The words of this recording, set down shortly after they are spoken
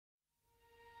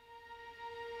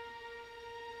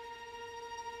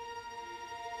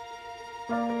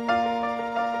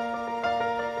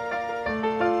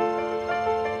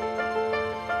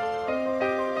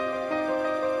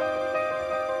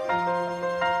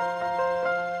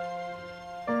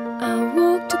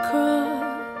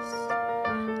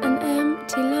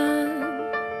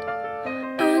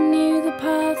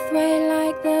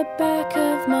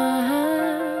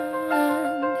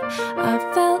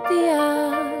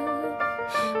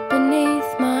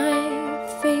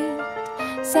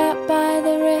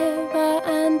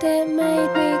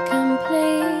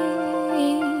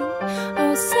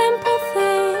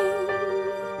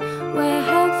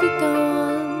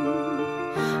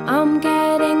I'm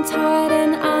getting tired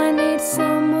and I need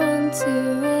someone to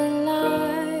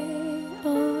rely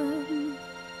on.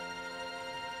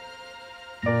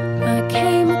 I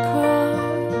came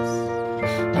across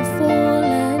a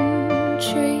fallen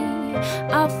tree.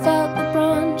 I felt the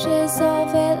branches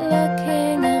of it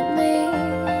looking at me.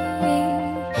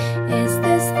 Is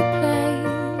this the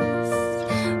place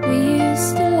we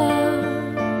used to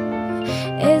love?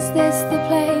 Is this the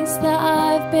place that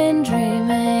I've been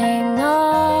dreaming of?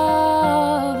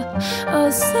 Oh,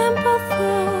 simple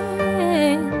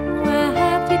thing, where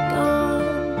have you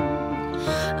gone?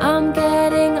 I'm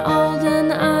getting old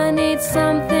and I need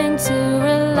something to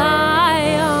rely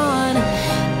on.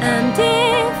 And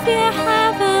if you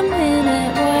have a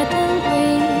minute, why don't we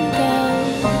go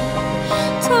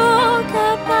talk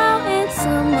about it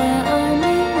somewhere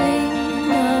only we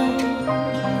know?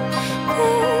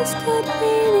 This could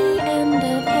be the end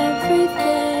of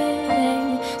everything,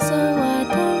 so why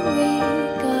don't we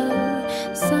go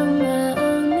somewhere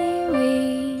only we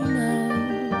know?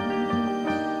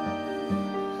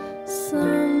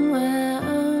 Somewhere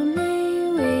only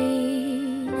we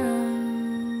know.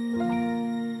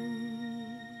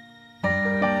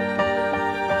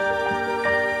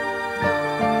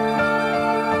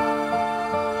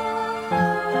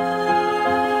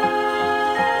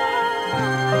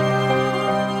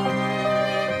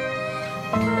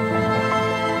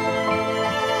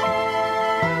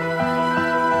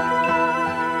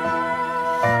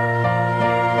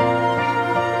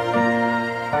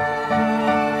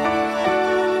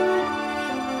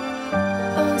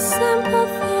 Oh, simple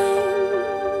thing,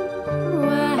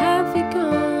 where have you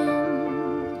gone?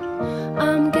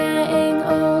 I'm getting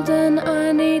old and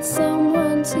I need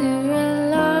someone to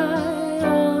rely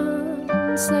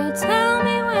on. So tell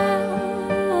me when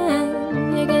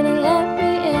you're gonna let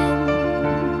me in.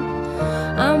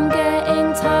 I'm getting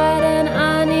tired and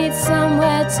I need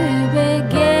somewhere to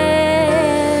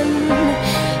begin.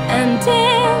 And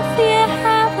if you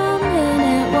have a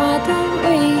minute, why don't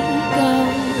we go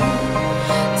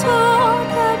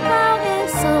talk about it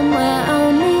somewhere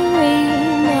only we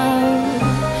know?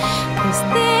 'Cause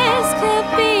this could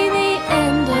be the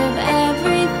end of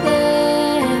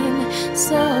everything,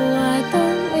 so why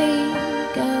don't we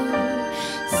go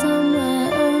somewhere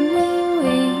only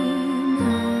we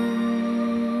know?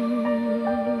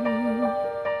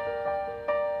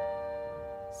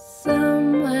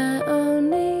 Somewhere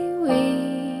only we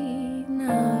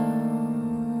know.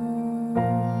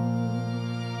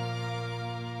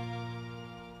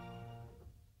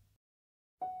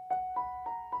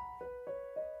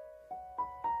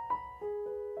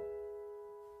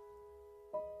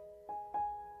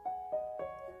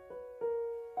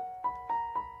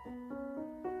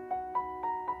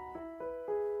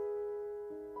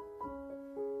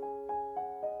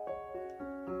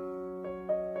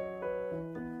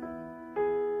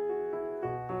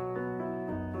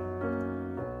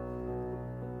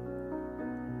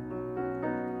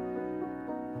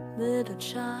 Little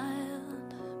child,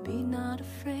 be not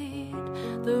afraid.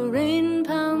 The rain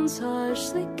pounds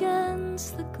harshly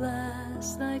against the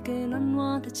glass like an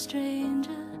unwanted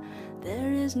stranger.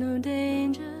 There is no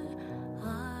danger,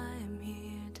 I am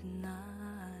here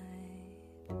tonight.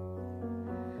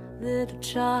 Little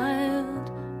child,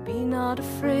 be not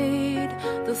afraid.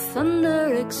 The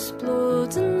thunder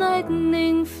explodes, a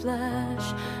lightning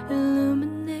flash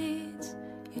illuminates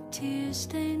your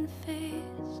tear-stained face.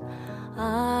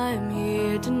 I'm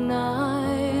here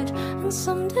tonight, and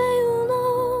someday you'll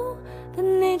know that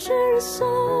nature is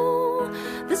so.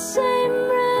 The same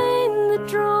rain that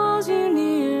draws you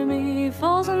near me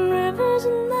falls on rivers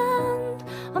and land,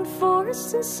 on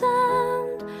forests and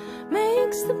sand,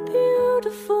 makes the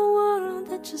beautiful world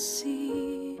that you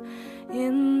see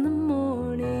in the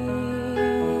morning.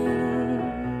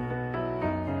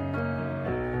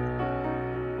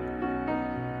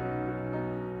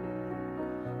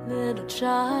 Little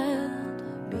child,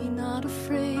 be not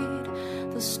afraid.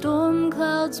 The storm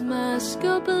clouds mask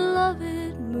your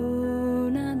beloved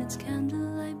moon, and its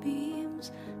candlelight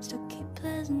beams still keep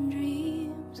pleasant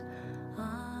dreams.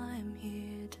 I'm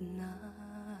here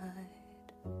tonight.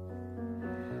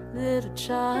 Little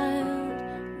child,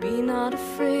 be not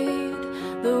afraid.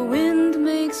 The wind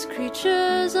makes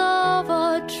creatures of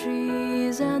our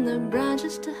trees, and the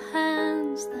branches to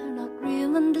hands they're not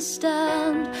real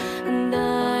understand. And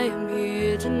I am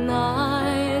here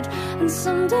tonight, and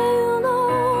someday you'll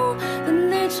know that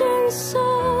nature is so.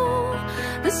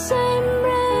 The same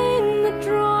rain that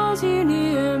draws you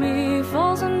near me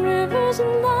falls on rivers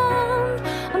and land,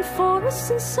 on forests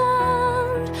and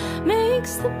sand,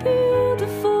 makes the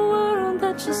beautiful world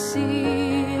that you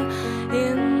see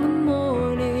in the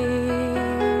morning.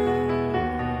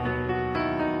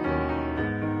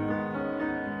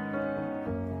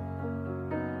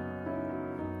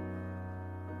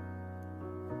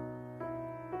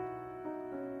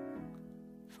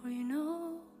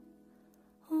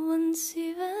 Once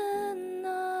even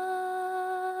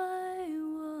I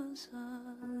was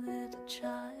a little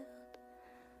child,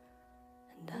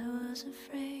 and I was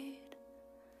afraid,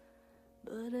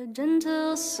 but a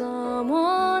gentle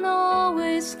someone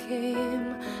always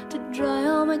came to dry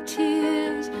all my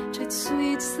tears, trade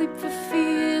sweet sleep for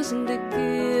fears, and to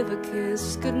give a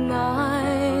kiss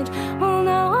goodnight. Well,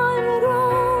 now I'm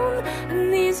grown,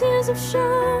 and these years have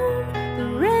shown the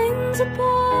rain's a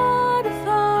part of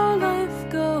how life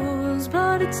goes.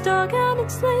 But it's dark and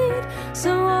it's late,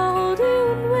 so I'll hold you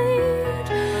and wait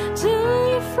till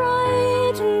your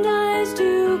frightened eyes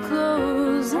do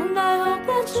close. And I hope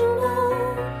that you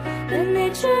know that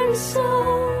nature is so.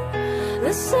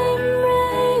 The same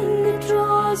rain that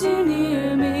draws you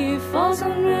near me falls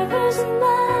on rivers and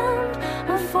land,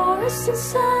 on forests and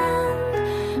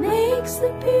sand, makes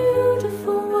the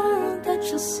beautiful world that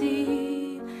you'll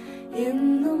see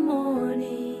in the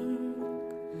morning.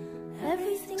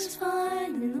 Everything's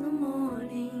fine in the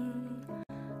morning.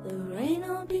 The rain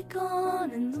will be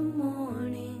gone in the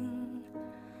morning,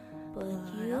 but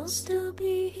you'll still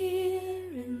be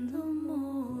here in the morning.